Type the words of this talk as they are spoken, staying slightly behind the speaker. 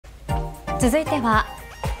続いては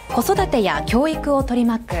子育てや教育を取り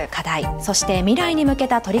巻く課題、そして未来に向け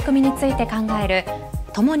た取り組みについて考える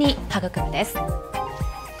ともにはぐくむです。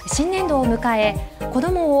新年度を迎え、子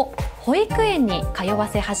どもを保育園に通わ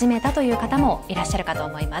せ始めたという方もいらっしゃるかと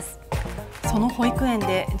思います。その保育園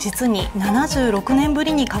で実に76年ぶ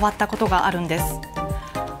りに変わったことがあるんです。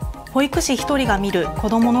保育士1人が見る子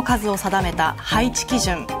どもの数を定めた配置基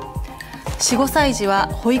準、4、5歳児は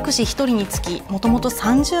保育士1人につきもともと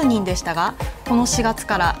30人でしたが、この4月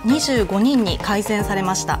から25人に改善され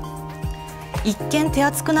ました。一見手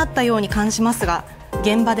厚くなったように感じますが、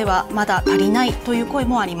現場ではまだ足りないという声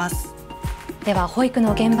もあります。では保育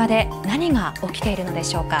の現場で何が起きているので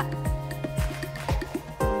しょうか。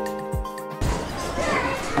お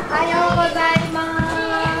はようございま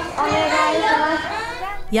す。お願いしま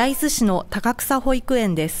す。焼津市のたかくさ保育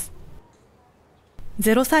園です。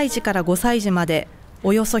0歳児から5歳児まで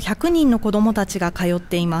およそ100人の子どもたちが通っ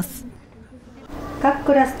ています。各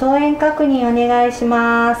クラス登園確認お願いし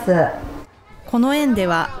ます。この園で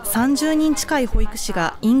は30人近い保育士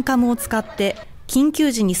がインカムを使って緊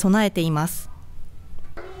急時に備えています。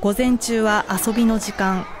午前中は遊びの時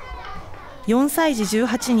間、4歳児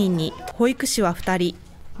18人に保育士は2人、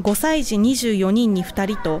5歳児24人に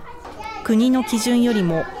2人と国の基準より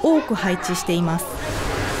も多く配置しています。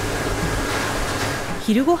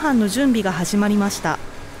昼ごはんの準備が始まりました。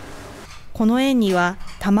この園には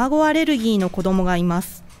卵アレルギーの子どもがいま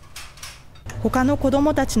す。他の子ど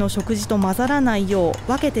もたちの食事と混ざらないよう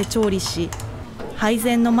分けて調理し、配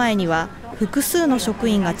膳の前には複数の職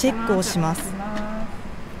員がチェックをします。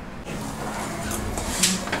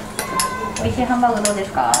美味しいハンバーグどうで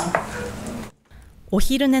すか？お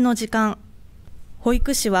昼寝の時間、保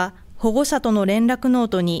育士は保護者との連絡ノー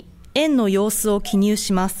トに園の様子を記入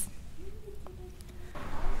します。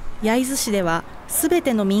焼津市ではすべ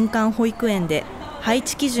ての民間保育園で配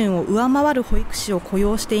置基準を上回る保育士を雇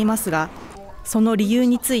用していますが、その理由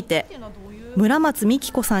について村松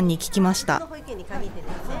幹子さんに聞きました。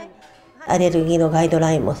アレルギーのガイド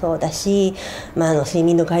ラインもそうだし、睡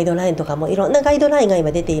眠のガイドラインとかもいろんなガイドラインが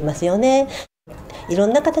今出ていますよね。いろ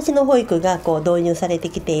んな形の保育が導入されて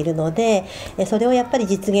きているので、それをやっぱり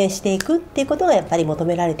実現していくっていうことがやっぱり求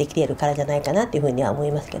められてきているからじゃないかなっていうふうには思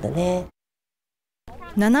いますけどね。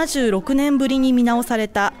76年ぶりに見直され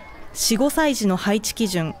た4、5歳児の配置基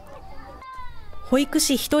準。保育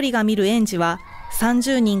士1人が見る園児は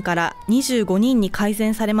30人から25人に改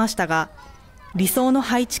善されましたが、理想の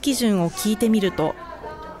配置基準を聞いてみると、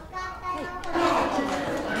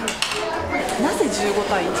なぜ15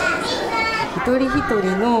対1？一人一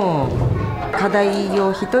人の課題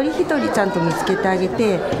を一人一人ちゃんと見つけてあげ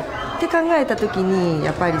てって考えたときに、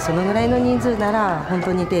やっぱりそのぐらいの人数なら本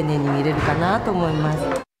当に丁寧に見れるかなと思います。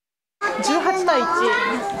18対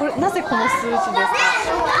1、これなぜこの数字ですか？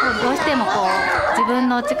どうしても自分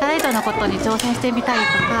の力以上のことに挑戦してみたりと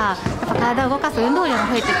か、体を動かす運動量が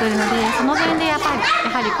増えてくるので、その点でや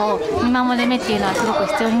はり見守る目っていうのはすごく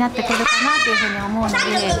必要になってくるかなというふうに思うので、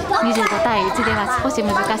25対1では少し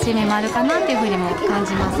難しい面もあるかなというふうにも感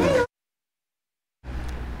じます。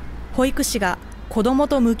保育士が子ども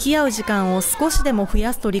と向き合う時間を少しでも増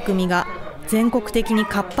やす取り組みが全国的に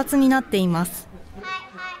活発になっています。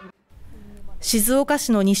静岡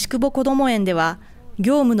市の西久保こども園では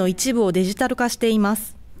業務の一部をデジタル化していま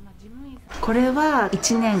す。これは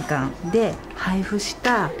1年間で配布し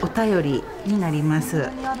たお便りになります。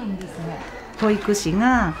保育士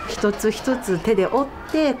が一つ一つ手で折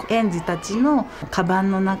って園児たちのカバ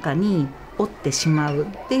ンの中に折ってしまうっ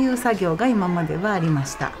ていう作業が今まではありま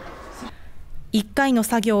した。1回の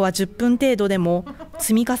作業は10分程度でも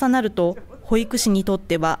積み重なると保育士にとっ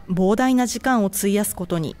ては膨大な時間を費やすこ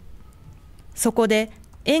とに。そこで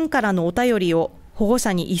園からのお便りを保護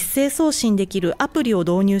者に一斉送信できるアプリを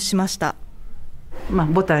導入しました。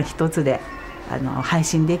ボタン一つで配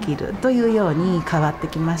信できるというように変わって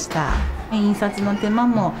きました。印刷の手間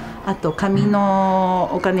も、あと紙の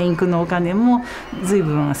お金、インクのお金も随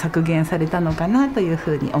分削減されたのかなという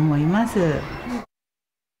ふうに思います。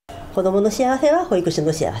子どもの幸せは保育士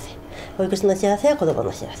の幸せ、保育士の幸せは子ども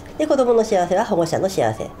の幸せで、子どもの幸せは保護者の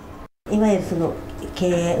幸せ。いわゆるその経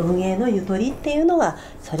営運営のゆとりっていうのは、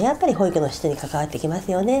それやっぱり保育の質に関わってきま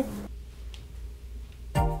すよね。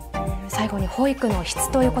最後に保育の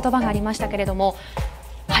質という言葉がありましたけれども、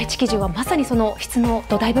配置基準はまさにその質の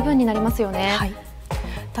土台部分になりますよね。はい、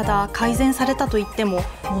ただ改善されたといっても、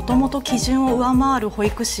もともと基準を上回る保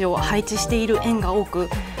育士を配置している園が多く、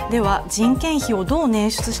では人件費をどう捻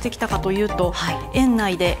出してきたかというと、園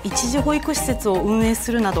内で一時保育施設を運営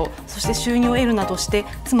するなど、そして収入を得るなどして、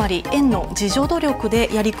つまり園の自助努力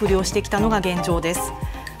でやりくりをしてきたのが現状です。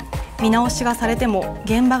見直しがされても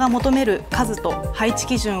現場が求める数と配置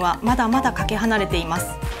基準はまだまだかけ離れていま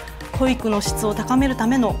す。保育の質を高めるた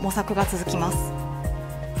めの模索が続きます。